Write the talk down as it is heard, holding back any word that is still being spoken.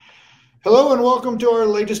Hello and welcome to our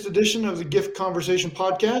latest edition of the Gift Conversation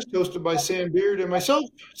podcast, hosted by Sam Beard and myself.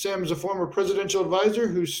 Sam is a former presidential advisor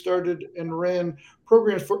who started and ran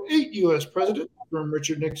programs for 8 U.S. presidents, from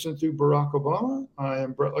Richard Nixon through Barack Obama. I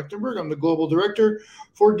am Brett Lechtenberg. I'm the global director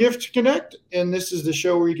for Gift Connect, and this is the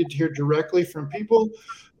show where you get to hear directly from people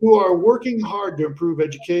who are working hard to improve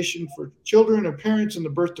education for children and parents in the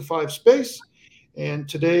birth to five space. And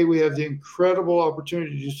today we have the incredible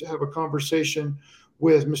opportunity to have a conversation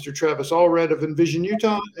with Mr. Travis Allred of Envision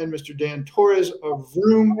Utah and Mr. Dan Torres of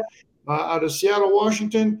Vroom out of Seattle,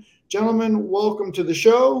 Washington. Gentlemen, welcome to the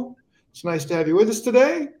show. It's nice to have you with us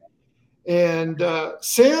today. And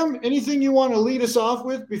Sam, anything you want to lead us off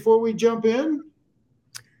with before we jump in?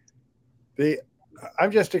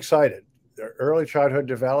 I'm just excited. Early childhood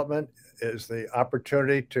development is the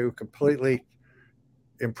opportunity to completely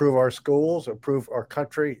improve our schools, improve our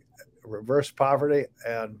country, reverse poverty,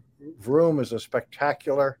 and Vroom is a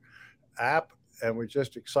spectacular app, and we're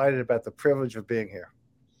just excited about the privilege of being here.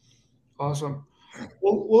 Awesome.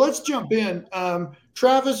 Well, let's jump in.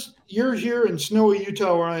 Travis, you're here in snowy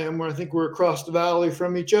Utah where I am, where I think we're across the valley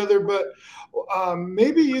from each other, but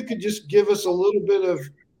maybe you could just give us a little bit of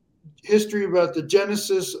history about the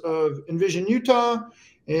genesis of Envision Utah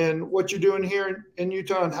and what you're doing here in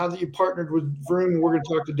Utah and how that you partnered with Vroom. We're going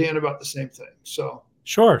to talk to Dan about the same thing. So.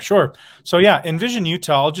 Sure. So yeah, Envision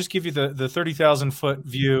Utah, I'll just give you the 30,000 foot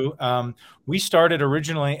view. We started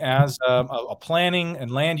originally as a planning and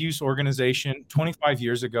land use organization 25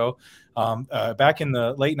 years ago. Back in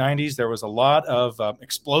the late 90s, there was a lot of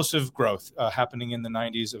explosive growth happening in the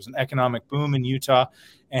 90s. It was an economic boom in Utah,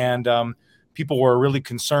 and people were really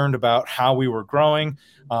concerned about how we were growing.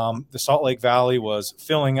 The Salt Lake Valley was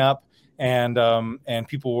filling up, and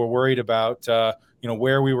people were worried about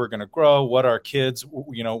where we were going to grow, what our kids,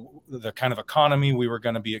 the kind of economy we were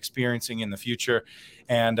going to be experiencing in the future.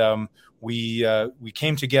 And we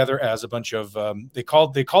came together as a bunch of, they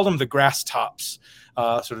called them the grass tops,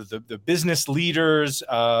 sort of the business leaders,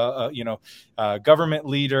 government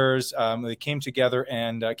leaders. They came together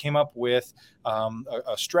and came up with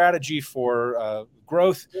a strategy for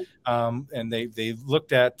growth. And they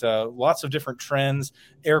looked at lots of different trends: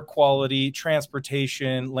 air quality,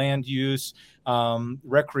 transportation, land use,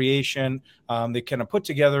 recreation. They kind of put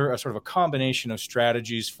together a sort of a combination of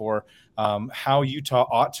strategies for how Utah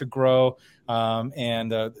ought to grow.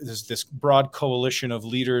 And this broad coalition of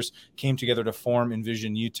leaders came together to form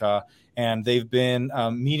Envision Utah. And they've been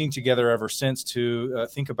meeting together ever since to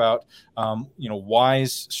think about,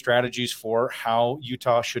 wise strategies for how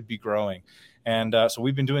Utah should be growing. And so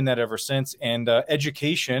we've been doing that ever since. And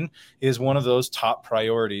education is one of those top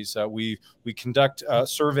priorities. We conduct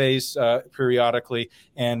surveys periodically,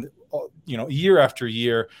 and year after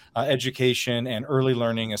year, education and early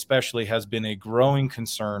learning especially has been a growing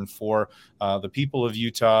concern for the people of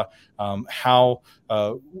Utah. How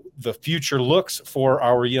the future looks for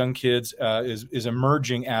our young kids is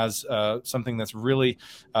emerging as something that's really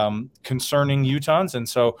concerning Utahns. And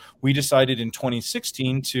so we decided in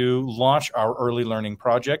 2016 to launch our early learning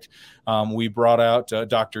project. We brought out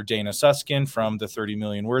Dr. Dana Suskin from the 30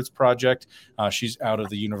 Million Words Project. She's out of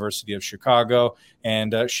the University of Chicago,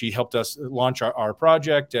 and she helped us launch our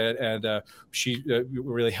project, and she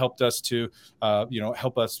really helped us to,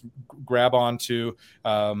 help us grab onto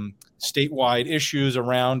statewide issues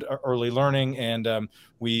around early learning. And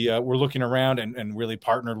we were looking around and really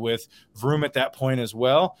partnered with Vroom at that point as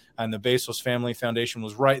well. And the Bezos Family Foundation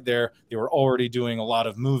was right there. They were already doing a lot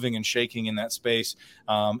of moving and shaking in that space.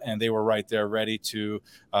 And they were right there ready to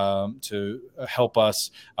help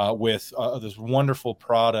us with this wonderful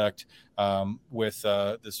product, with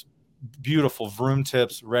this beautiful Vroom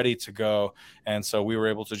tips ready to go. And so we were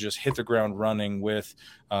able to just hit the ground running with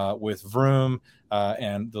Vroom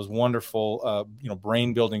and those wonderful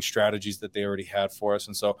brain building strategies that they already had for us.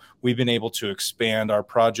 And so we've been able to expand our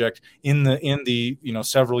project in the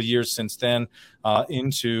several years since then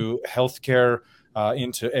into healthcare,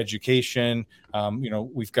 into education.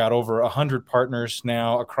 We've got over 100 partners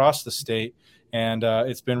now across the state. And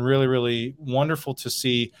it's been really, really wonderful to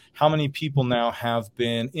see how many people now have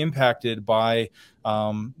been impacted by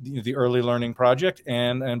the early learning project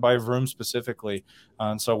and by Vroom specifically.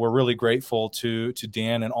 And so we're really grateful to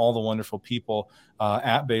Dan and all the wonderful people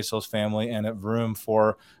at Bezos Family and at Vroom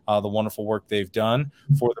for the wonderful work they've done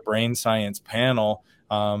for the Brain Science panel,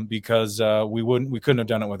 because we couldn't have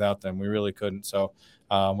done it without them. We really couldn't. So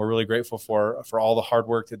we're really grateful for all the hard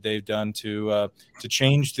work that they've done to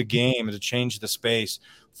change the game and to change the space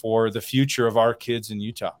for the future of our kids in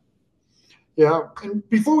Utah. Yeah. And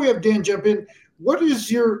before we have Dan jump in, what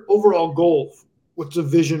is your overall goal what's the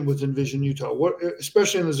vision with Envision Utah? What,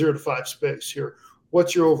 especially in the 0 to 5 space here,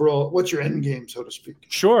 what's your end game, so to speak?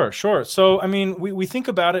 Sure, sure. So, I mean, we think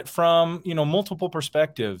about it from, multiple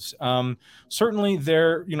perspectives. Certainly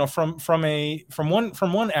there, from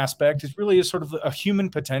one aspect, it really is sort of a human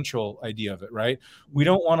potential idea of it, right? We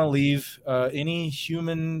don't want to leave any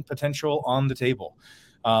human potential on the table.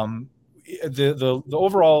 The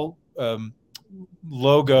overall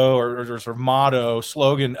logo or sort of motto,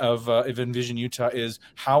 slogan of Envision Utah is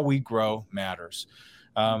 "How we grow matters."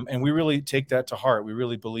 And we really take that to heart. We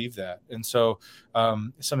really believe that. And so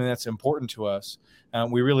it's something that's important to us.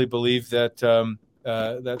 We really believe that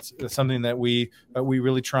that's something that we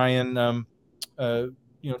really try and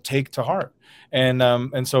take to heart.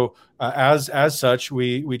 And so as such,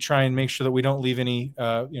 we try and make sure that we don't leave any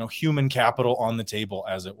human capital on the table,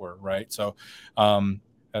 as it were, right? So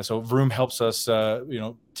Vroom helps us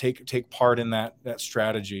take part in that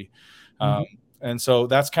strategy. And so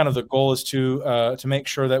that's kind of the goal, is to make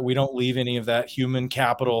sure that we don't leave any of that human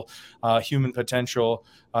capital, human potential,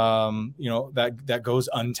 that goes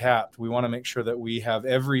untapped. We want to make sure that we have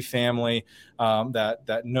every family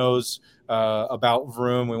that knows about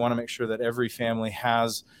Vroom. We want to make sure that every family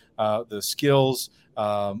has the skills,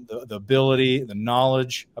 the ability, the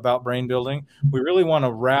knowledge about brain building. We really want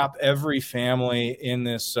to wrap every family in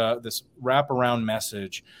this wraparound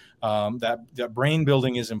message. That brain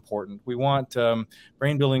building is important. We want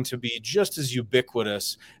brain building to be just as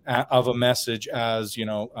ubiquitous of a message as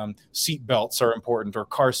seat belts are important or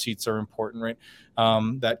car seats are important, right?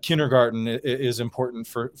 That kindergarten is important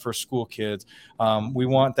for school kids. We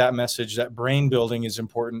want that message that brain building is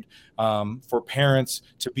important for parents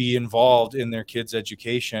to be involved in their kids'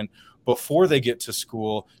 education before they get to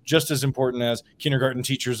school, just as important as kindergarten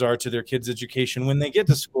teachers are to their kids' education when they get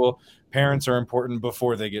to school. Parents are important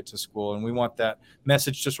before they get to school. And we want that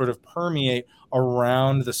message to sort of permeate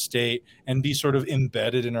around the state and be sort of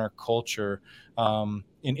embedded in our culture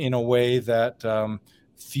in a way that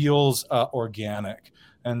feels organic.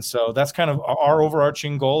 And so that's kind of our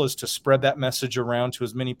overarching goal, is to spread that message around to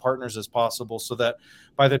as many partners as possible, so that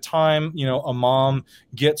by the time, a mom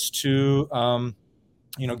gets to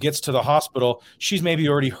the hospital, she's maybe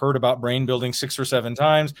already heard about brain building 6 or 7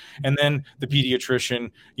 times. And then the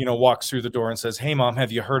pediatrician, walks through the door and says, "Hey, mom,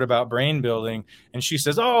 have you heard about brain building?" And she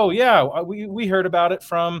says, "Oh, yeah, we heard about it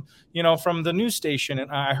from the news station.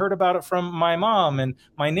 And I heard about it from my mom. And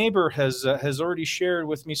my neighbor has already shared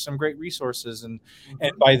with me some great resources." And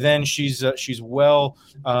by then she's well,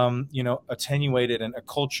 attenuated and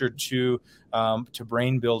acculturated to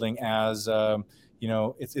brain building as,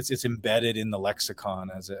 it's embedded in the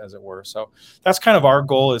lexicon, as it were. So that's kind of our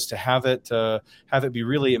goal, is to have it be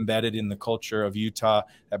really embedded in the culture of Utah,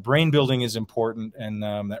 that brain building is important, and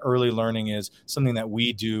that early learning is something that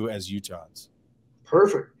we do as Utahns.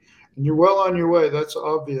 Perfect. And you're well on your way. That's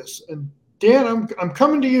obvious. And Dan, I'm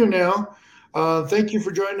coming to you now. Thank you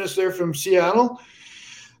for joining us there from Seattle.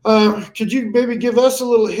 Could you maybe give us a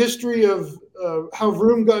little history of how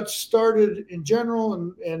Vroom got started in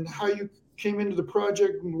general, and how you came into the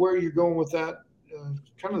project and where you're going with that?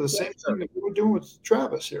 Kind of the same thing that we were doing with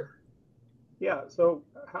Travis here. Yeah. So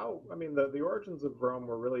the origins of Vroom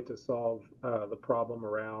were really to solve the problem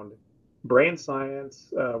around brain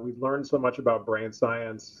science. We've learned so much about brain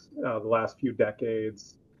science the last few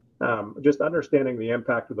decades. Just understanding the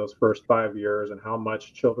impact of those first 5 years and how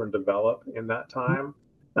much children develop in that time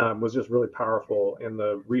was just really powerful in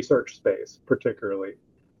the research space, particularly.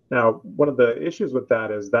 Now, one of the issues with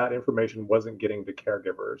that is that information wasn't getting to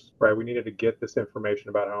caregivers, right? We needed to get this information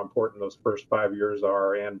about how important those first 5 years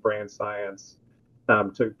are and brain science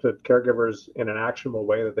to caregivers in an actionable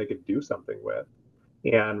way that they could do something with.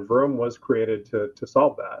 And Vroom was created to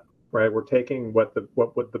solve that, right? We're taking what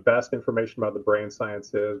the best information about the brain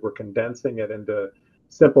science is, we're condensing it into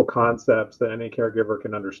simple concepts that any caregiver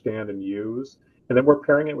can understand and use, and then we're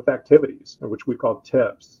pairing it with activities, which we call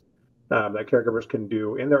tips. That caregivers can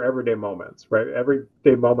do in their everyday moments, right?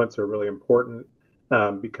 Everyday moments are really important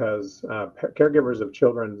because caregivers of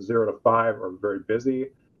children 0 to 5 are very busy.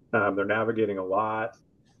 They're navigating a lot.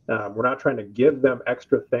 We're not trying to give them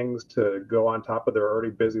extra things to go on top of their already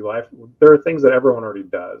busy life. There are things that everyone already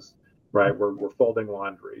does, right? We're folding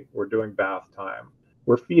laundry. We're doing bath time.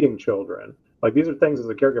 We're feeding children. Like, these are things as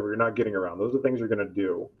a caregiver you're not getting around. Those are things you're going to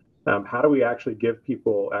do. How do we actually give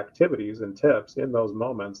people activities and tips in those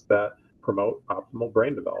moments that promote optimal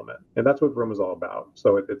brain development? And that's what Vroom is all about.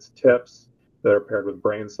 So it's tips that are paired with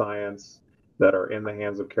brain science that are in the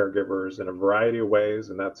hands of caregivers in a variety of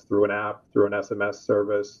ways. And that's through an app, through an SMS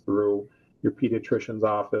service, through your pediatrician's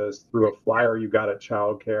office, through a flyer you got at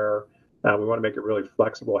childcare, We want to make it really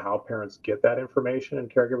flexible how parents get that information and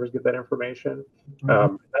caregivers get that information.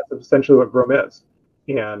 That's essentially what Vroom is.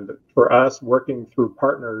 And for us, working through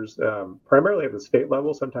partners, primarily at the state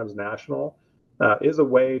level, sometimes national, is a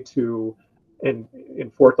way to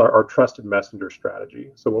enforce our trusted messenger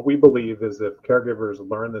strategy. So what we believe is if caregivers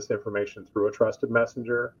learn this information through a trusted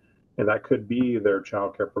messenger, and that could be their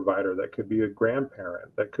child care provider, that could be a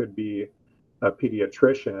grandparent, that could be a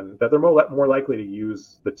pediatrician, that they're more likely to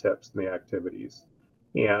use the tips and the activities.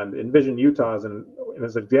 And Envision Utah is an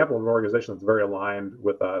example of an organization that's very aligned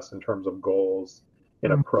with us in terms of goals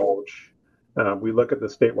and approach. We look at the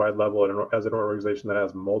statewide level as an organization that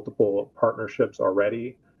has multiple partnerships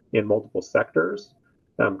already in multiple sectors,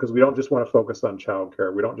 because we don't just want to focus on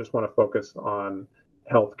childcare. We don't just want to focus on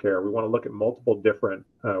healthcare. We want to look at multiple different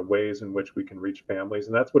ways in which we can reach families,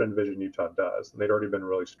 and that's what Envision Utah does. And they'd already been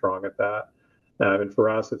really strong at that. And for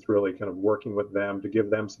us, it's really kind of working with them to give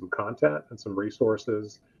them some content and some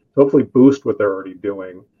resources to hopefully boost what they're already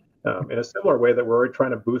doing in a similar way that we're already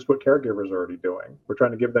trying to boost what caregivers are already doing. We're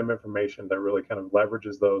trying to give them information that really kind of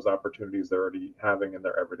leverages those opportunities they're already having in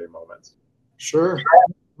their everyday moments. Sure.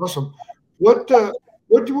 Awesome. What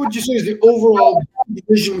would you say is the overall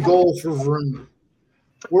vision goal for Vroom?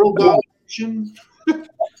 World domination?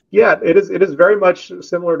 Yeah, it is very much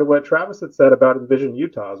similar to what Travis had said about Envision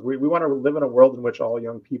Utah. We want to live in a world in which all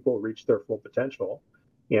young people reach their full potential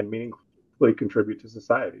and meaningfully contribute to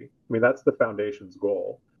society. I mean, that's the foundation's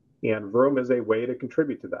goal. And Vroom is a way to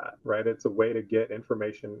contribute to that, right? It's a way to get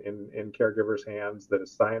information in caregivers' hands that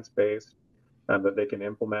is science-based and that they can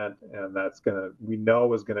implement, and we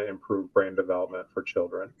know is gonna improve brain development for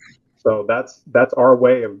children. So that's our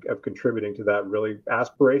way of contributing to that really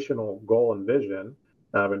aspirational goal and vision.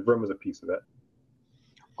 And Vroom is a piece of it.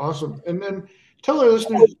 Awesome. And then tell our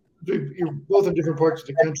listeners, you're both in different parts of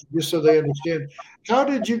the country, just so they understand. How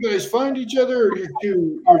did you guys find each other, or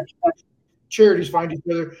your charities find each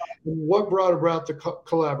other, and what brought about the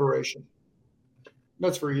collaboration?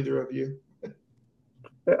 That's for either of you.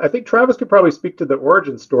 I think Travis could probably speak to the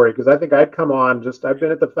origin story, because I think I'd come on I've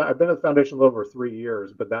been at the foundation a little over 3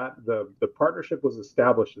 years, but the partnership was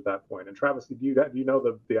established at that point. And Travis, do you know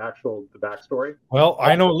the backstory? Well,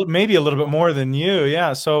 I know maybe a little bit more than you.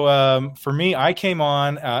 Yeah. So for me, I came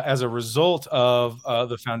on as a result of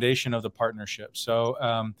the foundation of the partnership. So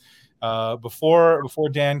before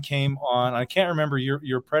Dan came on, I can't remember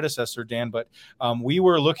your predecessor, Dan, but we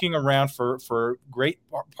were looking around for great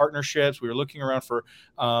partnerships. We were looking around for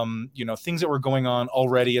things that were going on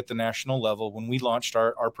already at the national level when we launched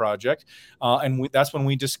our project, and that's when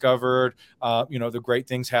we discovered the great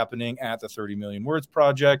things happening at the 30 Million Words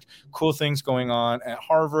Project, cool things going on at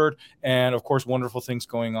Harvard, and of course wonderful things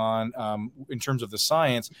going on in terms of the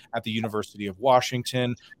science at the University of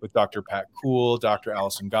Washington with Dr. Pat Kuhl, Dr.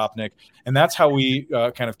 Allison Gopnik. And that's how we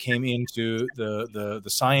kind of came into the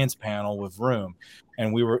science panel with Vroom,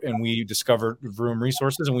 and we discovered Vroom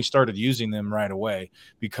resources, and we started using them right away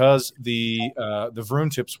because the Vroom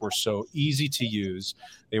tips were so easy to use,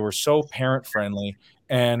 they were so parent friendly,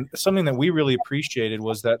 and something that we really appreciated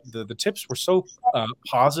was that the tips were so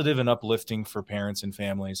positive and uplifting for parents and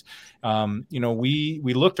families. We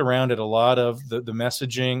looked around at a lot of the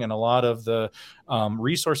messaging and a lot of the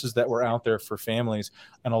resources that were out there for families,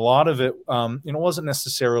 and a lot of it, wasn't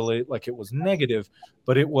necessarily like it was negative,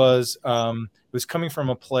 but it was coming from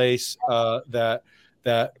a place that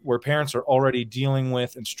where parents are already dealing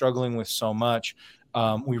with and struggling with so much.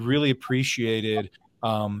 We really appreciated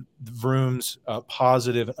Vroom's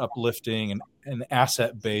positive and uplifting and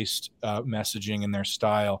asset-based messaging in their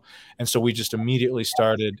style. And so we just immediately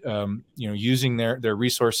started, using their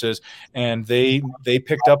resources, and they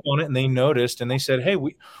picked up on it, and they noticed, and they said, hey,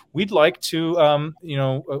 we'd like to,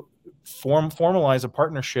 formalize a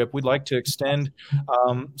partnership. We'd like to extend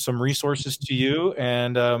some resources to you,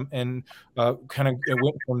 and kind of it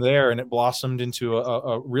went from there, and it blossomed into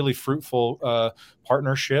a really fruitful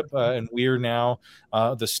partnership. And we are now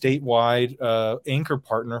the statewide anchor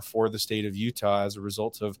partner for the state of Utah as a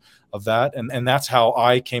result of that. And that's how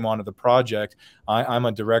I came onto the project. I'm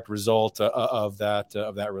a direct result of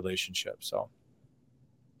that relationship. So.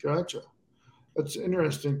 Gotcha. That's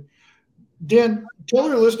interesting. Dan, tell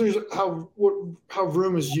our listeners how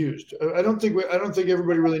Vroom is used. I don't think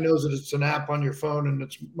everybody really knows that it's an app on your phone, and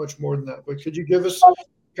it's much more than that. But could you give us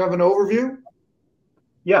kind of an overview?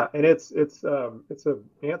 Yeah, and it's an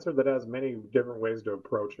answer that has many different ways to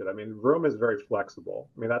approach it. I mean, Vroom is very flexible.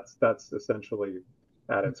 I mean, that's essentially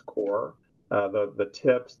at its core. The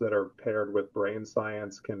tips that are paired with brain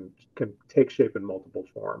science can take shape in multiple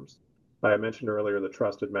forms. I mentioned earlier the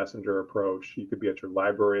trusted messenger approach. You could be at your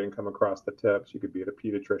library and come across the tips. You could be at a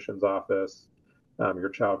pediatrician's office, your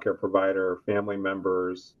child care provider, family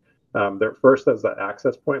members. They're first as that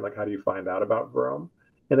access point, like how do you find out about Vroom?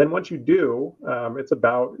 And then once you do, it's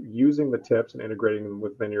about using the tips and integrating them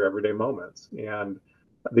within your everyday moments. And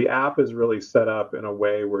the app is really set up in a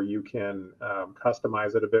way where you can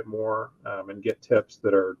customize it a bit more and get tips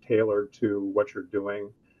that are tailored to what you're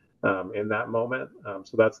doing in that moment.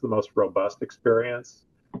 So that's the most robust experience,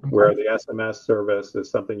 where the SMS service is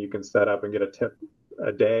something you can set up and get a tip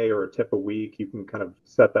a day or a tip a week. You can kind of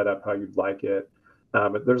set that up how you'd like it.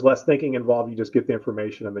 There's less thinking involved. You just get the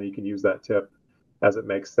information and then you can use that tip as it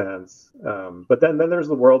makes sense. But then there's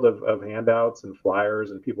the world of handouts and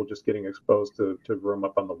flyers and people just getting exposed to Vroom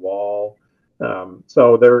up on the wall.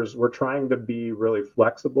 So we're trying to be really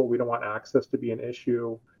flexible. We don't want access to be an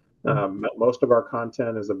issue. Most of our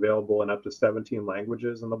content is available in up to 17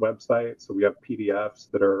 languages on the website. So we have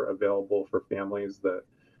PDFs that are available for families that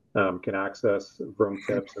can access Vroom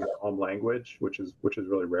tips in their home language, which is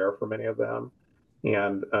really rare for many of them.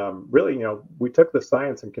 And really, we took the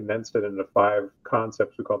science and condensed it into 5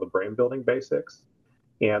 concepts we call the brain building basics.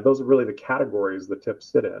 And those are really the categories the tips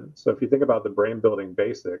sit in. So if you think about the brain building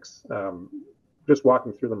basics, just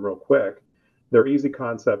walking through them real quick, they're easy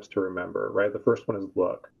concepts to remember, right? The first one is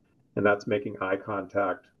look, and that's making eye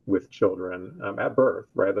contact with children at birth,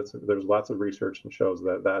 right? There's lots of research and shows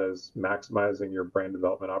that is maximizing your brain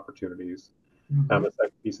development opportunities. The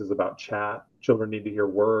second piece is about chat. Children need to hear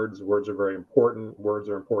words. Words are very important. Words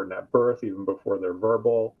are important at birth, even before they're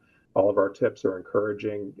verbal. All of our tips are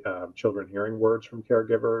encouraging children hearing words from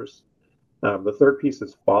caregivers. The third piece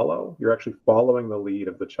is follow. You're actually following the lead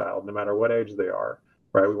of the child, no matter what age they are,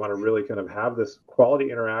 right? We want to really kind of have this quality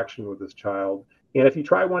interaction with this child. And if you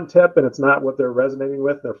try one tip and it's not what they're resonating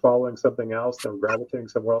with, they're following something else, they're gravitating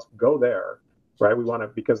somewhere else, go there, right? We want to,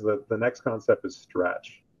 because the next concept is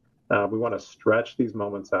stretch. We want to stretch these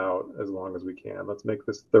moments out as long as we can. Let's make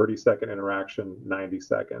this 30-second interaction 90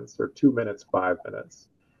 seconds, or 2 minutes, 5 minutes.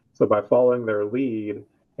 So by following their lead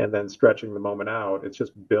and then stretching the moment out, it's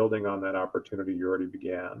just building on that opportunity you already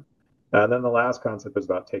began. And then the last concept is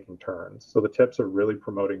about taking turns. So the tips are really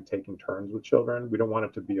promoting taking turns with children. We don't want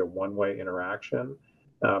it to be a one-way interaction.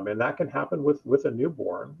 And that can happen with a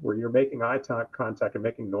newborn, where you're making eye contact and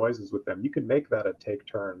making noises with them. You can make that a take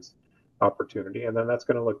turns opportunity, and then that's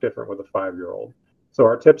going to look different with a 5-year-old. So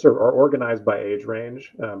our tips are organized by age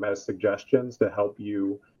range as suggestions to help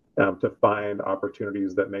you to find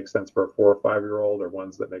opportunities that make sense for a 4 or 5-year-old, or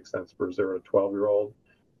ones that make sense for a 0 to 12-year-old.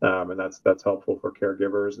 And that's helpful for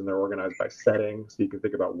caregivers, and they're organized by setting, so you can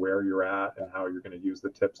think about where you're at and how you're going to use the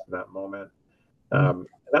tips in that moment. And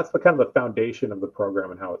that's the kind of the foundation of the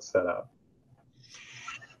program and how it's set up.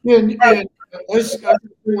 Yeah, and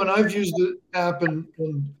when I've used the app, and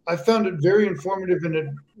I found it very informative, and it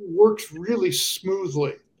works really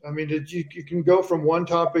smoothly. I mean, you can go from one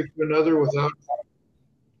topic to another without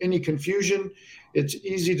any confusion. It's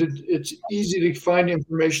easy to find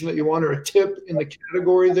information that you want, or a tip in the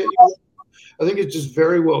category that you want. I think it's just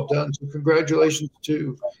very well done. So congratulations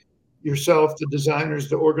to yourself, the designers,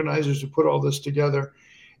 the organizers who put all this together.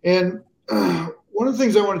 And one of the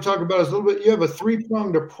things I want to talk about is a little bit, you have a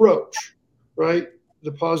 3-pronged approach, right?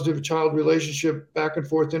 The positive child relationship, back and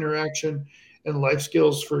forth interaction, and life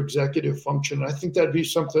skills for executive function. I think that'd be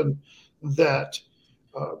something that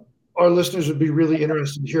our listeners would be really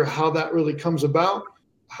interested to hear how that really comes about,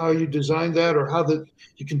 how you designed that, or how that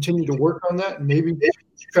you continue to work on that. And maybe,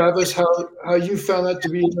 Travis, how you found that to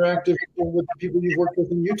be interactive with the people you've worked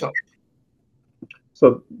with in Utah.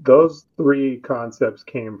 So those 3 concepts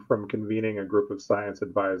came from convening a group of science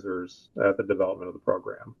advisors at the development of the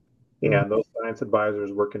program. And those science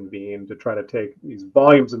advisors were convened to try to take these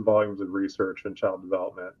volumes and volumes of research in child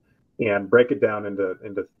development and break it down into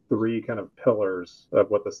 3 kind of pillars of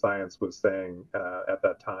what the science was saying at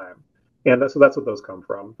that time. And so that's what those come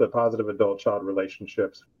from. The positive adult-child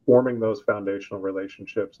relationships, forming those foundational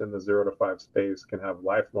relationships in the 0 to 5 space can have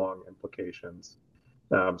lifelong implications.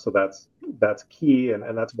 So that's key,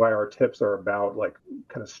 and that's why our tips are about like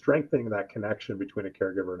kind of strengthening that connection between a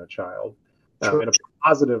caregiver and a child in a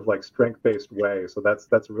positive, like strength-based way. So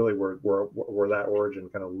that's really where that origin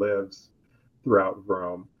kind of lives throughout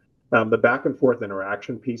Vroom. The back and forth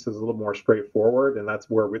interaction piece is a little more straightforward, and that's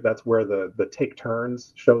where the take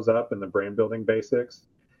turns shows up in the brain building basics.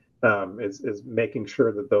 Is making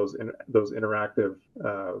sure that those interactive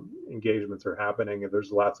engagements are happening, and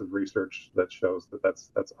there's lots of research that shows that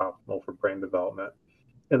that's optimal for brain development.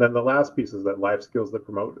 And then the last piece is that life skills that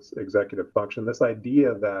promote executive function. This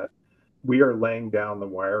idea that we are laying down the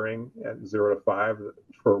wiring at 0 to 5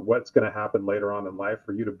 for what's going to happen later on in life,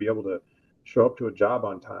 for you to be able to show up to a job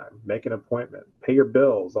on time, make an appointment, pay your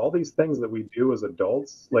bills, all these things that we do as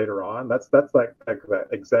adults later on. That's like that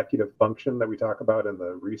executive function that we talk about in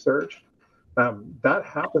the research. That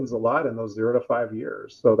happens a lot in those 0 to 5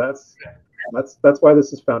 years. So that's why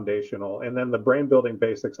this is foundational. And then the brain building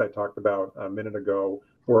basics I talked about a minute ago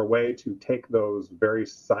were a way to take those very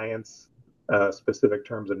science specific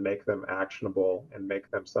terms and make them actionable and make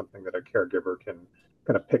them something that a caregiver can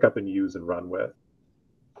kind of pick up and use and run with.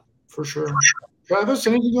 For sure. Travis,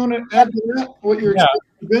 anything you want to add to that? What your Yeah,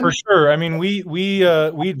 experience has been? for sure. I mean, we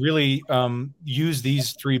really use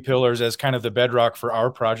these 3 pillars as kind of the bedrock for our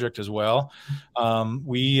project as well.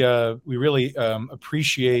 We really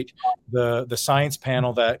appreciate the science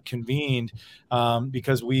panel that convened,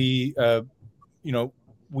 because we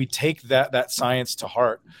we take that science to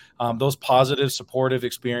heart. Those positive, supportive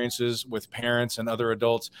experiences with parents and other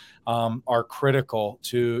adults are critical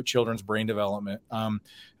to children's brain development.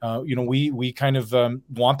 We kind of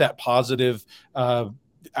want that positive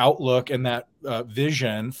outlook and that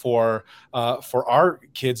vision for our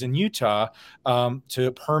kids in Utah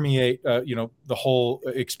to permeate the whole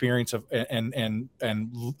experience of and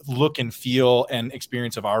look and feel and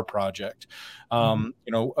experience of our project.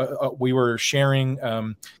 We were sharing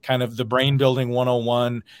kind of the brain building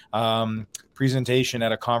 101 presentation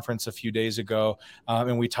at a conference a few days ago,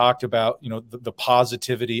 and we talked about the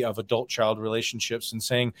positivity of adult-child relationships and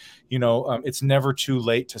saying it's never too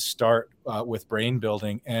late to start with brain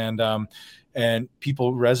building, and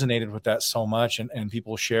people resonated with that so much, and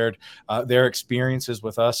people shared their experiences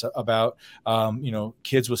with us about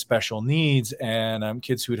kids with special needs and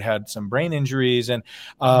kids who'd had some brain injuries, and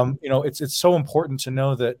it's so important to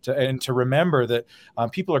know that and to remember that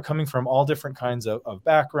people are coming from all different kinds of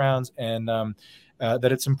backgrounds, and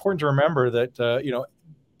that it's important to remember that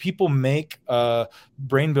people make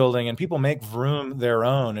brain building and people make Vroom their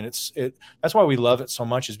own, and that's why we love it so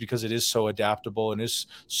much, is because it is so adaptable and is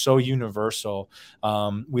so universal.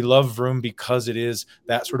 We love Vroom because it is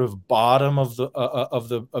that sort of bottom of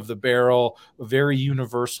the barrel, very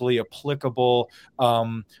universally applicable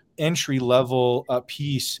entry level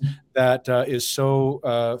piece that is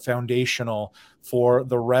so foundational for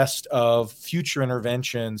the rest of future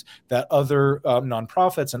interventions that other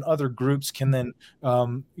nonprofits and other groups can then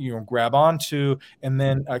grab onto and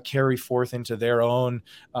then carry forth into their own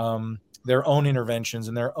interventions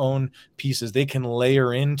and their own pieces. They can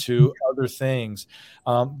layer into other things.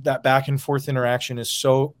 That back and forth interaction is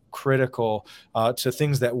so critical to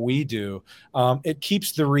things that we do. It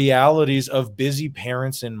keeps the realities of busy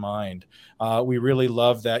parents in mind. We really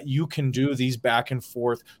love that you can do these back and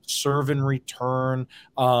forth serve and return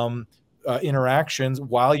interactions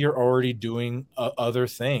while you're already doing other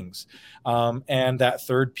things. And that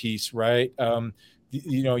third piece, right?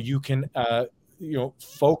 You can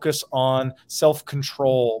focus on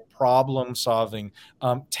self-control, problem solving,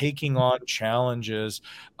 taking on challenges.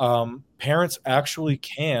 Parents actually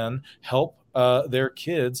can help their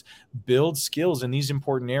kids build skills in these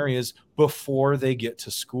important areas before they get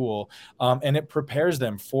to school. And it prepares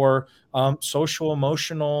them for social,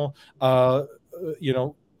 emotional,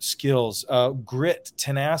 skills, grit,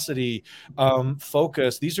 tenacity,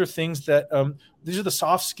 focus. These are things that these are the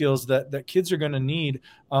soft skills that kids are going to need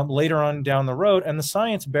later on down the road. And the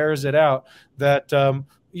science bears it out that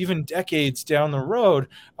even decades down the road,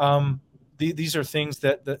 these are things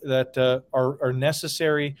that are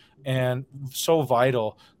necessary and so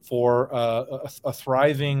vital for a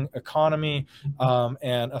thriving economy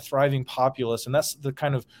and a thriving populace. And that's the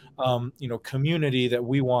kind of community that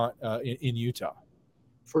we want in Utah.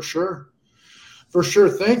 For sure.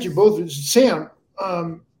 Thank you both. Sam,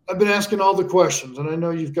 I've been asking all the questions, and I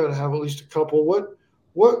know you've got to have at least a couple.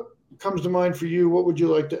 What comes to mind for you? What would you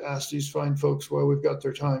like to ask these fine folks while we've got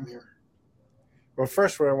their time here? Well,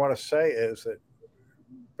 first, what I want to say is that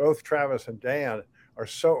both Travis and Dan are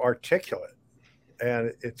so articulate,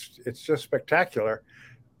 and it's just spectacular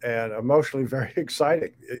and emotionally very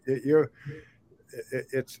exciting.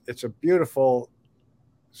 It's a beautiful,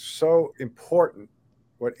 so important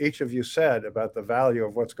what each of you said about the value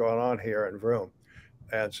of what's going on here in Vroom.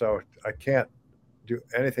 And so I can't do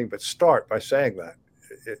anything but start by saying that.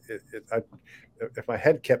 If my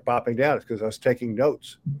head kept bopping down, it's because I was taking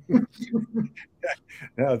notes.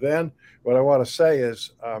 Now, then, what I want to say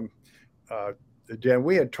is, Dan,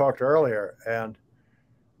 we had talked earlier, and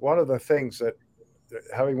one of the things that,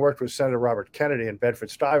 having worked with Senator Robert Kennedy and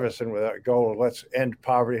Bedford-Stuyvesant with a goal of let's end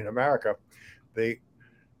poverty in America, the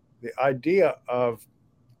idea of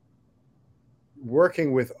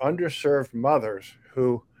working with underserved mothers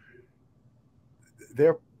who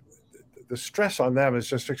the the stress on them is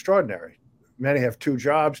just extraordinary. Many have 2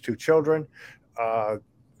 jobs, 2 children.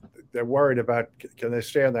 They're worried about, can they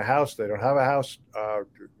stay in their house? They don't have a house.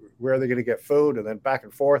 Where are they going to get food? And then back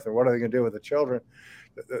and forth. And what are they going to do with the children?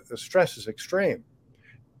 The stress is extreme.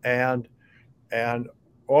 And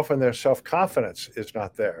often their self-confidence is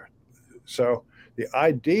not there. So the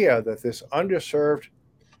idea that this underserved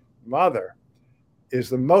mother is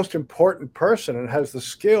the most important person and has the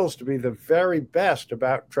skills to be the very best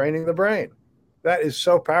about training the brain, that is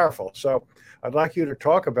so powerful. So I'd like you to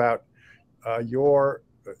talk about your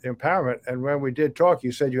empowerment. And when we did talk,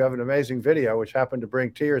 you said you have an amazing video, which happened to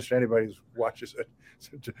bring tears to anybody who watches it.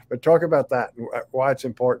 But talk about that and why it's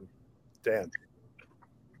important, Dan.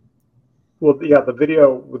 Well, yeah, the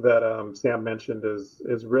video that Sam mentioned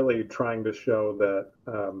is really trying to show that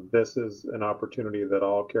this is an opportunity that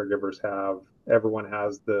all caregivers have. Everyone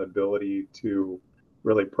has the ability to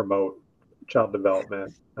really promote child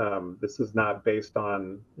development. This is not based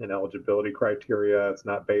on an eligibility criteria. It's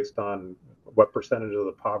not based on what percentage of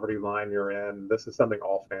the poverty line you're in. This is something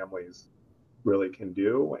all families really can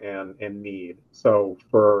do and need. So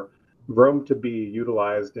for Vroom to be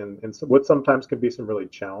utilized in what sometimes can be some really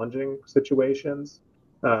challenging situations,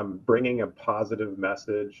 bringing a positive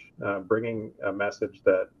message, bringing a message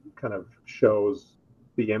that kind of shows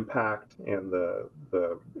the impact and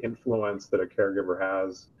the influence that a caregiver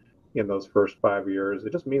has in those first 5 years,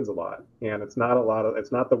 it just means a lot. And it's not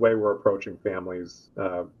the way we're approaching families,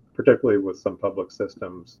 particularly with some public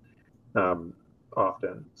systems.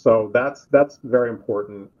 Often. So that's very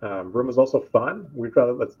important. Vroom is also fun.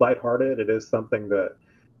 It's lighthearted. It is something that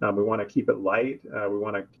we want to keep it light.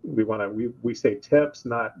 We say tips,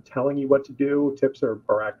 not telling you what to do. Tips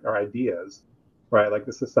are ideas, right? Like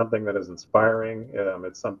this is something that is inspiring.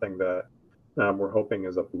 It's something that we're hoping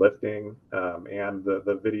is uplifting. And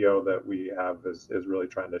the video that we have is really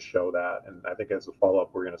trying to show that. And I think as a follow-up,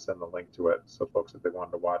 we're going to send the link to it so folks, if they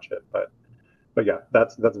wanted to watch it. But yeah,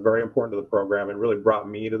 that's very important to the program. It really brought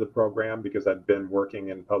me to the program because I'd been working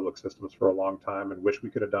in public systems for a long time and wish we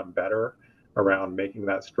could have done better around making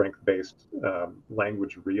that strength-based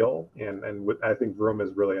language real. And I think Vroom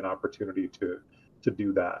is really an opportunity to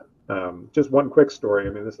do that. Just one quick story.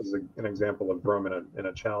 I mean, this is an example of Vroom in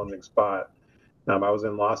a challenging spot. I was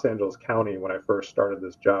in Los Angeles County when I first started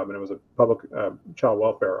this job, and it was a public child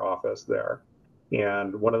welfare office there.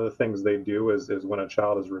 And one of the things they do is when a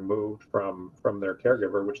child is removed from their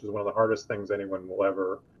caregiver, which is one of the hardest things anyone will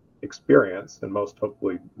ever experience, and most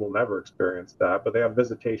hopefully will never experience that, but they have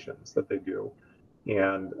visitations that they do.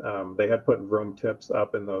 And they had put Vroom tips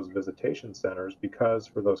up in those visitation centers because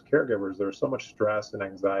for those caregivers, there's so much stress and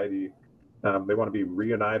anxiety. They want to be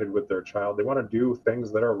reunited with their child. They want to do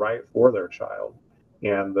things that are right for their child.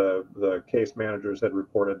 And the case managers had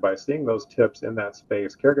reported by seeing those tips in that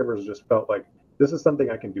space, caregivers just felt like, this is something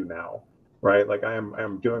I can do now, right? Like I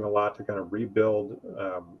am doing a lot to kind of rebuild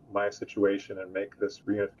my situation and make this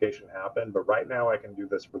reunification happen. But right now I can do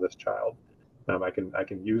this for this child. I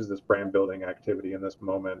can use this brand building activity in this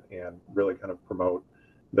moment and really kind of promote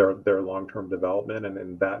their long-term development.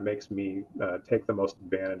 And that makes me take the most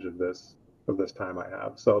advantage of this time I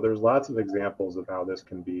have. So there's lots of examples of how this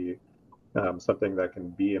can be something that can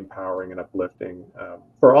be empowering and uplifting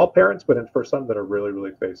for all parents, but for some that are really,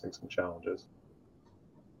 really facing some challenges.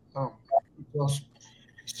 Oh, awesome.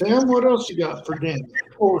 Sam, what else you got for Dan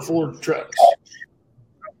or for Travis?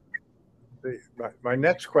 My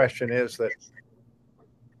next question is that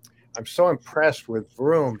I'm so impressed with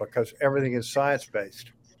Vroom because everything is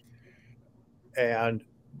science-based. And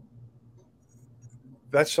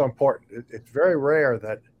that's so important. It's very rare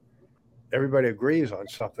that everybody agrees on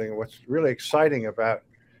something. What's really exciting about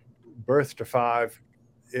Birth to 5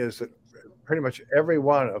 is that pretty much every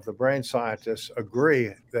one of the brain scientists agree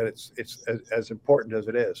that it's as important as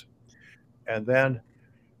it is. And then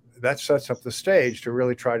that sets up the stage to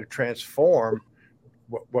really try to transform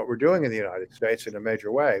what we're doing in the United States in a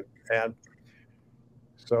major way. And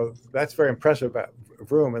so that's very impressive about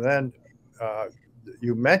Vroom. And then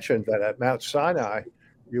you mentioned that at Mount Sinai,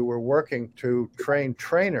 you were working to train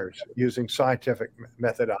trainers using scientific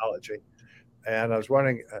methodology. And I was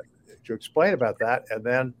wondering to explain about that. And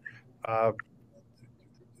then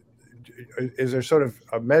is there sort of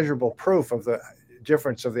a measurable proof of the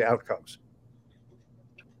difference of the outcomes?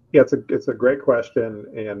 Yeah, it's a great question,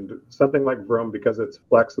 and something like Vroom, because it's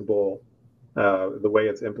flexible, the way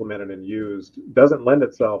it's implemented and used doesn't lend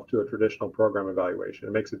itself to a traditional program evaluation.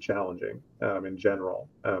 It makes it challenging in general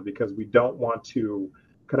because we don't want to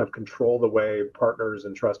kind of control the way partners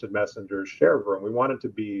and trusted messengers share Vroom. We want it to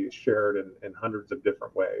be shared in hundreds of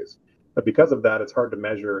different ways. But because of that, it's hard to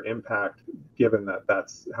measure impact given that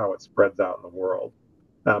that's how it spreads out in the world.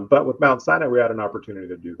 But with Mount Sinai, we had an opportunity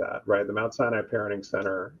to do that, right? The Mount Sinai Parenting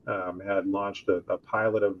Center had launched a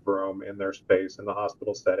pilot of Vroom in their space in the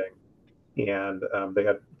hospital setting. And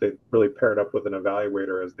they really paired up with an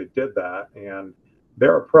evaluator as they did that. And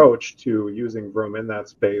their approach to using Vroom in that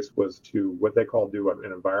space was to what they call do an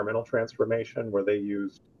environmental transformation, where they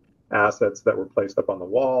used assets that were placed up on the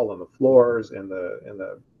wall, on the floors, in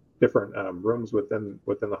the different rooms within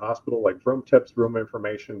the hospital. Like Vroom tips, Vroom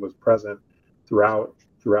information was present throughout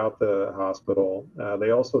the hospital.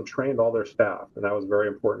 They also trained all their staff, and that was very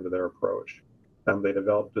important to their approach. They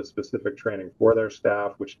developed a specific training for their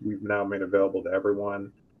staff, which we've now made available to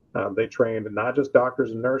everyone. They trained not just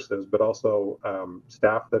doctors and nurses, but also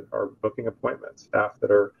staff that are booking appointments, staff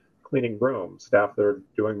that are cleaning rooms, staff that are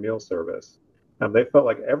doing meal service. They felt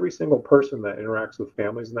like every single person that interacts with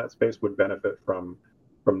families in that space would benefit from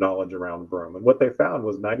knowledge around Vroom. And what they found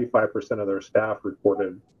was 95% of their staff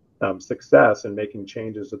reported success in making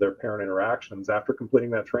changes to their parent interactions after completing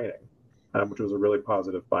that training, which was a really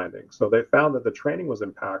positive finding. So they found that the training was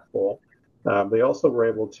impactful. They also were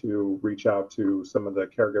able to reach out to some of the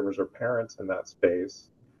caregivers or parents in that space.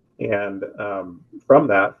 And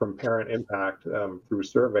from parent impact through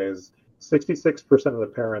surveys, 66% of the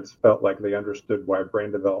parents felt like they understood why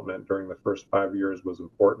brain development during the first 5 years was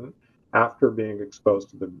important. After being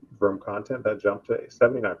exposed to the Vroom content, that jumped to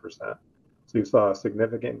 79%. So you saw a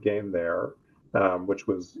significant gain there, which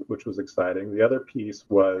was exciting. The other piece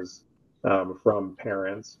was from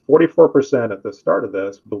parents. 44% at the start of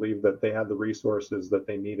this believed that they had the resources that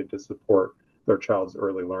they needed to support their child's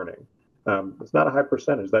early learning. It's not a high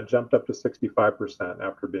percentage. That jumped up to 65%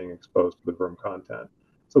 after being exposed to the Vroom content.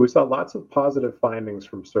 So we saw lots of positive findings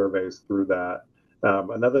from surveys through that.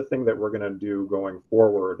 Another thing that we're going to do going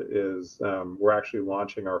forward is we're actually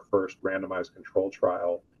launching our first randomized control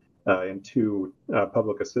trial in 2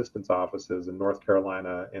 public assistance offices in North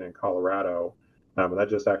Carolina and in Colorado. And that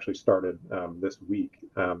just actually started this week.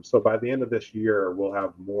 So by the end of this year, we'll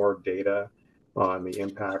have more data on the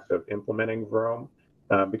impact of implementing Vroom.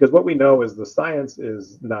 Because what we know is the science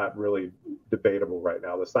is not really debatable right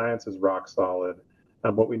now. The science is rock solid.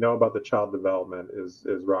 What we know about the child development is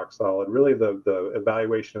rock solid. Really, the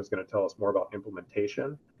evaluation is going to tell us more about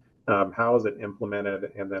implementation. How is it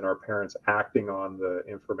implemented? And then our parents acting on the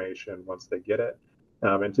information once they get it.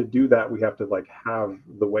 And to do that, we have to have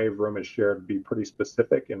the way Vroom is shared be pretty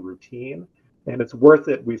specific and routine. And it's worth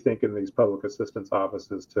it, we think, in these public assistance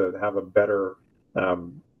offices to have a better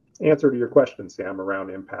answer to your question, Sam, around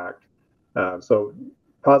impact. So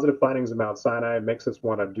positive findings in Mount Sinai makes us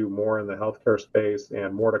want to do more in the healthcare space,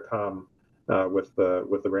 and more to come with the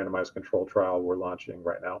randomized control trial we're launching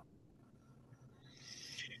right now.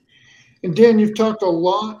 And Dan, you've talked a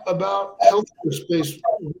lot about healthcare space.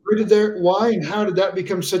 Why and how did that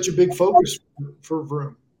become such a big focus for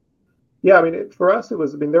Vroom? Yeah, I mean, for us, it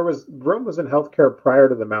was. I mean, Vroom was in healthcare prior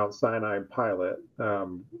to the Mount Sinai pilot.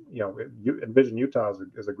 Envision Utah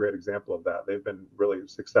is a great example of that. They've been really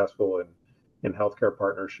successful in healthcare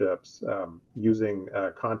partnerships using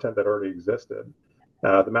content that already existed.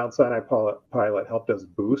 The Mount Sinai pilot helped us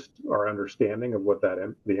boost our understanding of what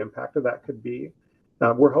the impact of that could be.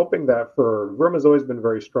 We're hoping that Vroom has always been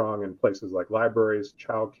very strong in places like libraries,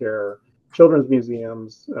 childcare, children's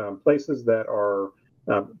museums, places that are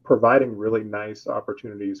providing really nice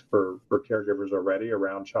opportunities for caregivers already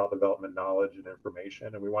around child development knowledge and information.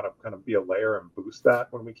 And we want to kind of be a layer and boost that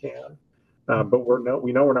when we can. But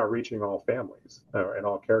we know we're not reaching all families and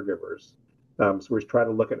all caregivers. So we try to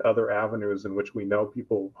look at other avenues in which we know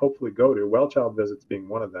people hopefully go to, well child visits being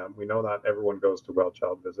one of them. We know not everyone goes to well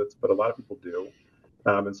child visits, but a lot of people do.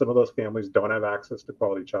 And some of those families don't have access to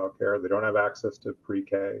quality childcare. They don't have access to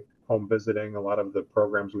pre-K, home visiting. A lot of the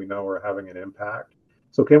programs we know are having an impact.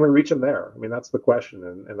 So can we reach them there? I mean, that's the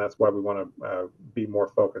question. And that's why we want to be more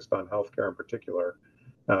focused on healthcare in particular,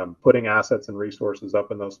 putting assets and resources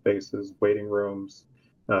up in those spaces, waiting rooms,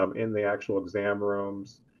 in the actual exam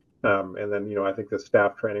rooms. And then, I think the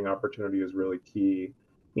staff training opportunity is really key,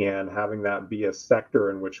 and having that be a sector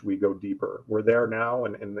in which we go deeper. We're there now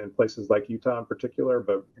in places like Utah in particular,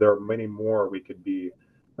 but there are many more we could be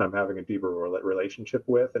having a deeper relationship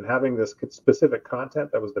with. And having this specific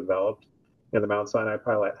content that was developed in the Mount Sinai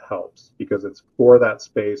pilot helps, because it's for that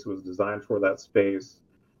space, it was designed for that space,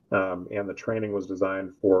 and the training was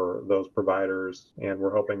designed for those providers. And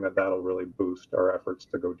we're hoping that that'll really boost our efforts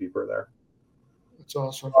to go deeper there. That's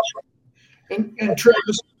awesome. And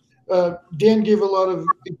Travis, Dan gave a lot of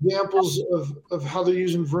examples of how they're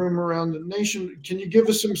using Vroom around the nation. Can you give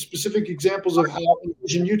us some specific examples of how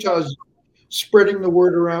Envision Utah is spreading the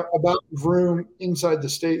word around about Vroom inside the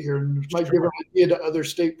state here, and might Sure. give an idea to other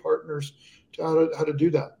state partners to how to do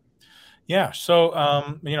that. Yeah. So,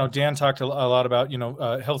 Dan talked a lot about,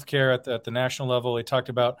 healthcare at the national level. He talked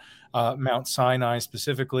about Mount Sinai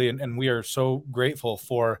specifically, and we are so grateful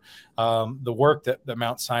for the work that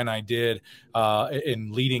Mount Sinai did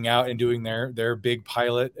in leading out and doing their big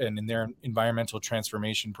pilot and in their environmental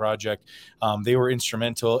transformation project. They were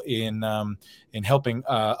instrumental in helping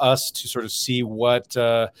us to sort of see what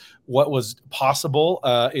was possible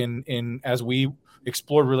in as we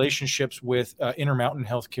explored relationships with Intermountain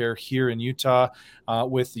Healthcare here in Utah,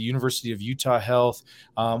 with the University of Utah Health.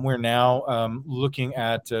 We're now looking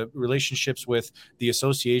at relationships with the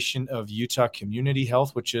Association of Utah Community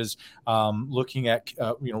Health, which is looking at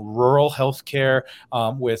rural healthcare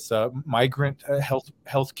with migrant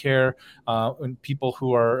healthcare and people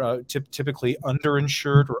who are typically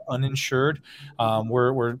underinsured or uninsured.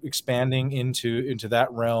 We're expanding into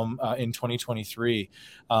that realm in 2023,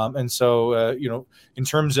 and so in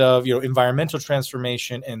terms of environmental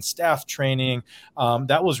transformation and staff training,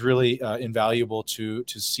 that was really invaluable to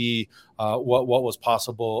see what was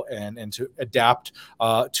possible and to adapt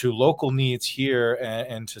to local needs here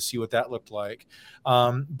and to see what that looked like.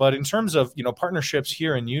 But in terms of partnerships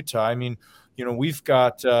here in Utah, I mean, we've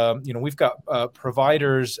got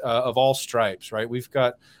providers of all stripes, right? We've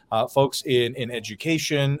got folks in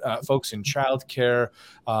education, folks in childcare,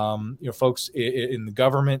 folks in the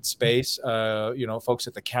government space, folks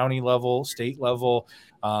at the county level, state level,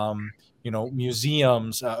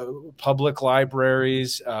 museums, public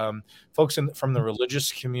libraries, folks from the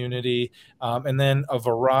religious community, and then a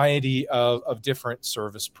variety of different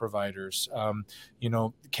service providers.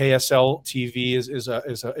 KSL TV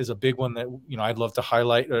is a big one that I'd love to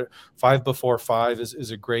highlight. 5 Before 5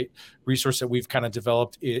 is a great resource that we've kind of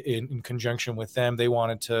developed in conjunction with them. They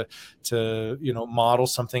wanted to model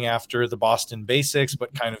something after the Boston Basics,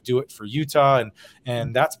 but kind of do it for Utah,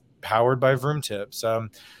 and that's powered by Vroom Tips.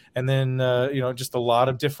 And then just a lot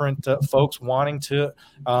of different folks wanting to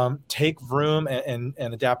take Vroom and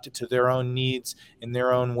adapt it to their own needs in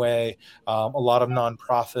their own way. A lot of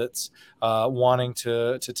nonprofits wanting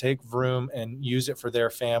to take Vroom and use it for their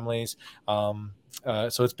families.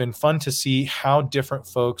 So it's been fun to see how different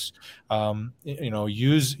folks,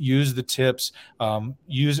 use the tips,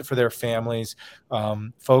 use it for their families.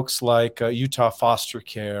 Folks like Utah Foster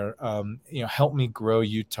Care, Help Me Grow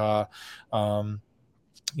Utah.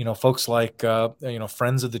 Folks like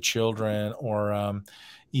Friends of the Children, or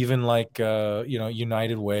even like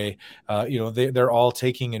United Way. They're all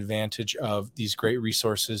taking advantage of these great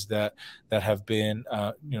resources that have been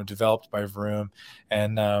developed by Vroom,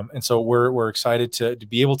 and so we're excited to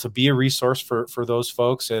be able to be a resource for those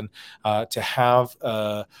folks, and to have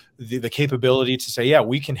the capability to say, yeah,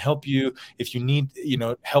 we can help you if you need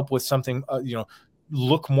help with something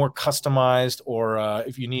look more customized, or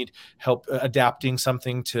if you need help adapting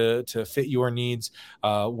something to fit your needs,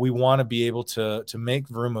 we want to be able to make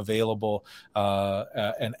Vroom available.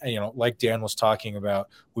 And like Dan was talking about,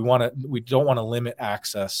 we don't want to limit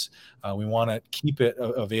access. We want to keep it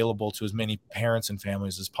available to as many parents and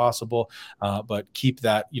families as possible, but keep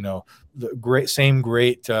that the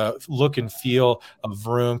great look and feel of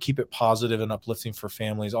Vroom. Keep it positive and uplifting for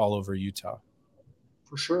families all over Utah.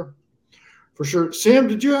 For sure. For sure. Sam,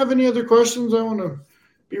 did you have any other questions? I want to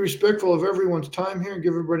be respectful of everyone's time here and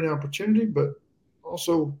give everybody an opportunity, but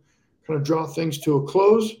also kind of draw things to a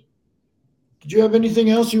close. Did you have anything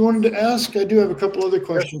else you wanted to ask? I do have a couple other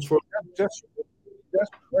questions for you.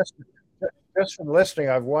 Just from listening,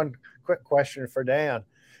 I have one quick question for Dan.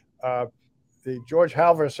 The George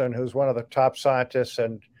Halverson, who's one of the top scientists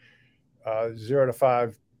in 0 to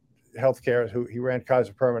 5 healthcare, who he ran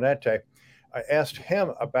Kaiser Permanente, I asked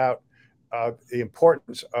him about the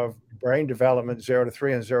importance of brain development 0 to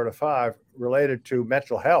 3 and 0 to 5 related to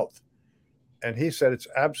mental health, and he said it's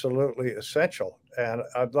absolutely essential. And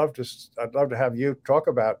I'd love to have you talk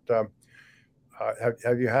about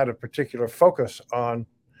have you had a particular focus on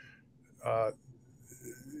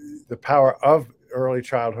the power of early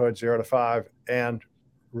childhood 0 to 5 and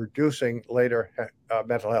reducing later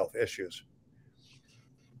mental health issues?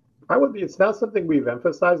 It's not something we've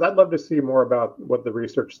emphasized. I'd love to see more about what the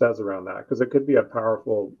research says around that, because it could be a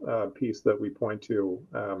powerful piece that we point to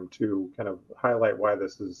kind of highlight why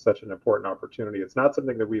this is such an important opportunity. It's not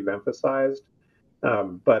something that we've emphasized,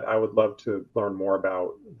 but I would love to learn more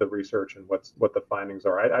about the research and what the findings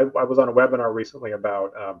are. I was on a webinar recently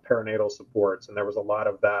about perinatal supports, and there was a lot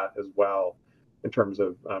of that as well in terms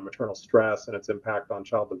of maternal stress and its impact on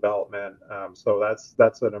child development. So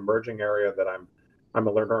that's an emerging area that I'm I'm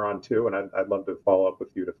a learner on too, and I'd love to follow up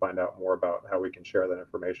with you to find out more about how we can share that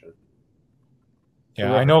information.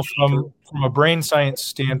 Yeah, I know from a brain science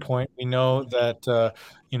standpoint, we know that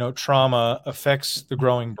trauma affects the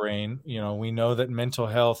growing brain. We know that mental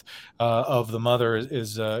health of the mother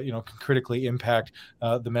is can critically impact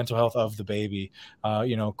the mental health of the baby.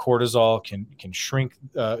 Cortisol can shrink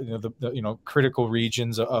the critical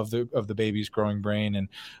regions of the baby's growing brain, and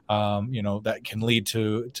that can lead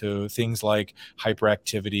to things like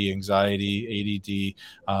hyperactivity, anxiety,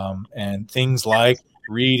 ADD, and things like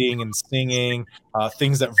reading and singing,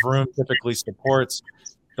 things that Vroom typically supports.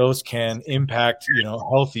 Those can impact,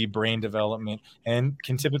 healthy brain development and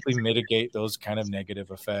can typically mitigate those kind of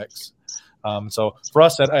negative effects. So for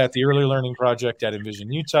us at the Early Learning Project at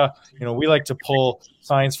Envision Utah, we like to pull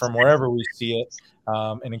science from wherever we see it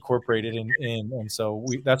and incorporate it in. And so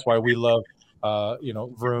that's why we love,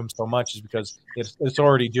 Vroom so much, is because it's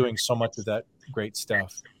already doing so much of that great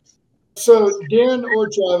stuff. So Dan or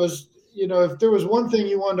Travis, if there was one thing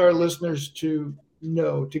you wanted our listeners to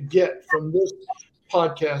know, to get from this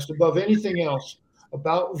podcast above anything else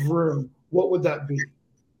about Vroom, what would that be?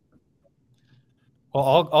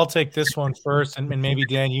 Well, I'll take this one first, and maybe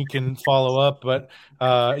Dan, you can follow up. But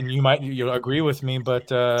and you'll agree with me,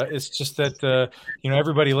 but it's just that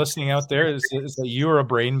everybody listening out there is that you are a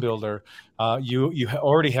brain builder. You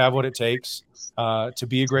already have what it takes to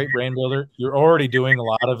be a great brain builder. You're already doing a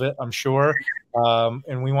lot of it, I'm sure.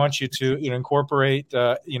 And we want you to incorporate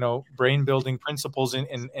brain building principles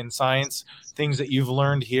in science, things that you've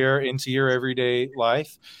learned here into your everyday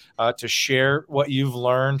life, to share what you've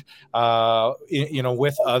learned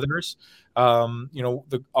with others.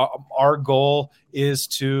 Our goal is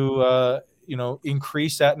to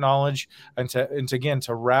increase that knowledge and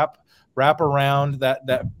to wrap around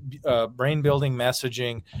that brain building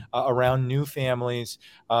messaging around new families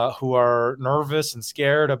who are nervous and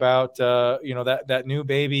scared about that new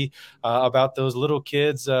baby, about those little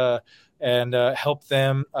kids, and help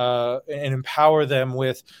them and empower them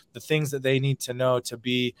with the things that they need to know to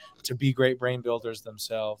be great brain builders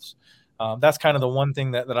themselves. That's kind of the one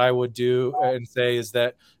thing that I would do and say is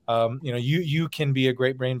that you can be a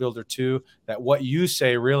great brain builder too. That what you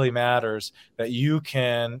say really matters. That you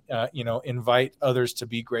can invite others to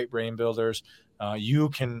be great brain builders. You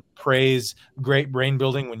can praise great brain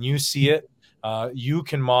building when you see it. You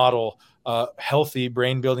can model healthy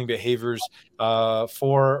brain building behaviors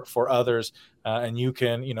for others. And you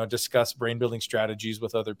can, discuss brain building strategies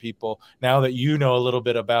with other people. Now that you know a little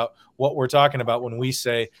bit about what we're talking about when we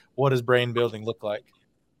say, what does brain building look like?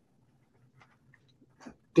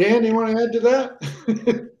 Dan, you want to add to that?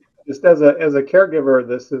 Just as a caregiver,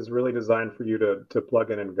 this is really designed for you to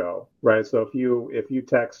plug in and go, right? So if you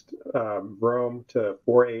text Vroom to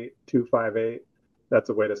 48258, that's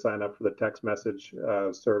a way to sign up for the text message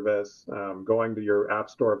service. Going to your app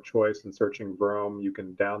store of choice and searching Vroom, you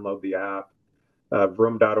can download the app.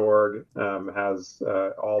 Vroom.org has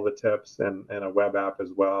all the tips and a web app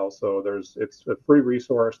as well. So it's a free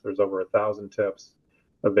resource. There's over 1,000 tips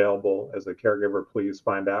available. As a caregiver, please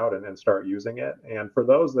find out and start using it. And for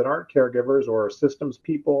those that aren't caregivers or systems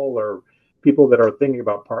people or people that are thinking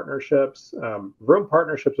about partnerships, Vroom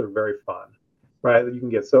partnerships are very fun, right? You can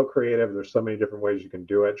get so creative. There's so many different ways you can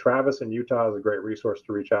do it. Travis in Utah is a great resource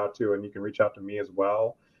to reach out to, and you can reach out to me as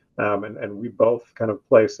well. And we both kind of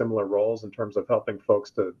play similar roles in terms of helping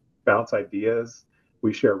folks to bounce ideas.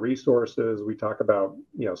 We share resources. We talk about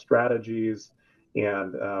strategies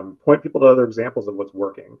and point people to other examples of what's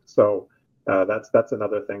working. So that's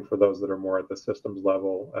another thing for those that are more at the systems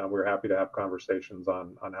level. We're happy to have conversations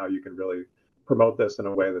on how you can really promote this in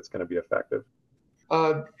a way that's going to be effective.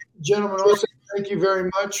 Gentlemen, also, thank you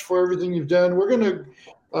very much for everything you've done. We're going to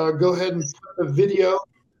go ahead and put a video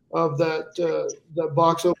of that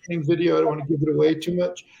box opening video. I don't want to give it away too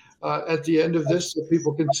much at the end of this so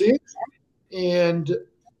people can see it. And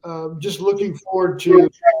just looking forward to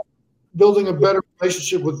building a better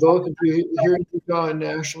relationship with both of you here in Utah and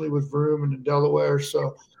nationally with Vroom and in Delaware.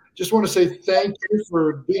 So just want to say thank you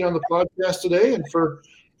for being on the podcast today. And for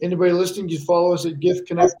anybody listening, you follow us at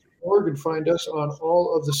giftconnect.org and find us on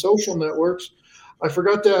all of the social networks. I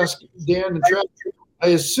forgot to ask Dan and Travis. I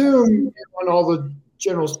assume you're on all the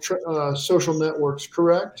general social networks,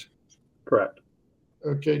 correct? Correct.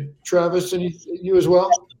 Okay. Travis, you as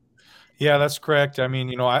well? Yeah, that's correct. I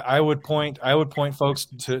mean, I would point folks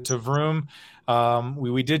to Vroom.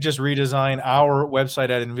 We did just redesign our website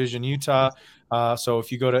at Envision Utah. So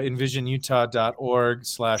if you go to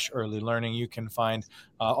envisionutah.org/early learning, you can find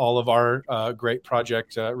all of our great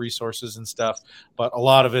project resources and stuff. But a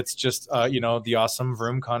lot of it's just the awesome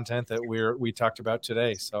Vroom content that we talked about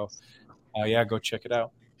today. So yeah, go check it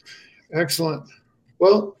out. Excellent.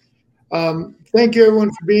 Well, thank you everyone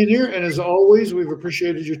for being here. And as always, we've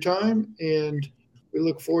appreciated your time, and we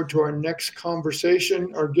look forward to our next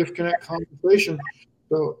conversation, our Gift Connect conversation.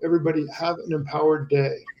 So everybody have an empowered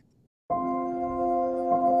day.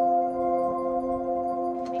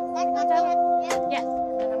 Yes,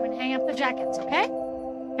 I'm going to hang up the jackets, okay?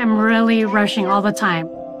 I'm really rushing all the time.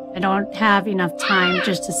 I don't have enough time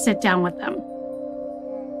just to sit down with them.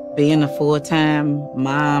 Being a full-time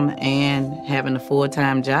mom and having a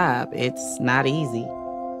full-time job, it's not easy.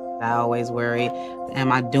 I always worry,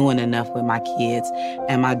 am I doing enough with my kids?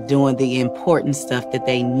 Am I doing the important stuff that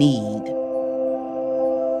they need?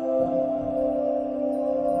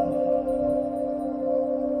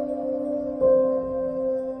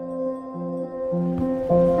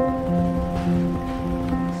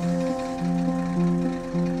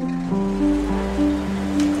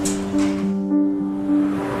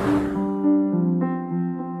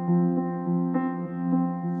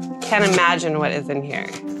 Can't imagine what is in here.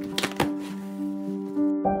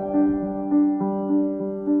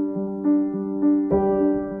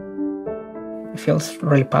 It feels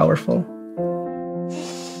really powerful.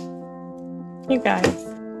 You guys.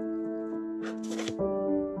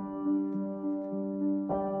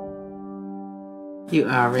 You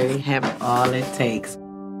already have all it takes.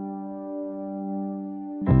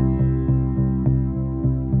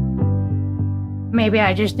 Maybe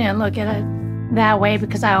I just didn't look at it that way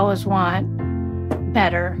because I always want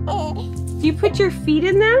better. Do you put your feet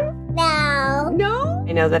in them? No. No?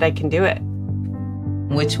 I know that I can do it.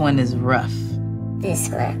 Which one is rough? This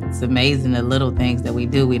one. It's amazing the little things that we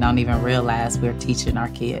do. We don't even realize we're teaching our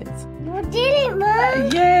kids. You did it,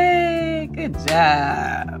 Mom. Yay! Good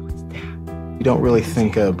job. You don't really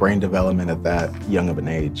think of brain development at that young of an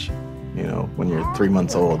age, you know, when you're 3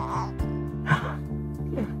 months old.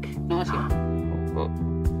 Naughty.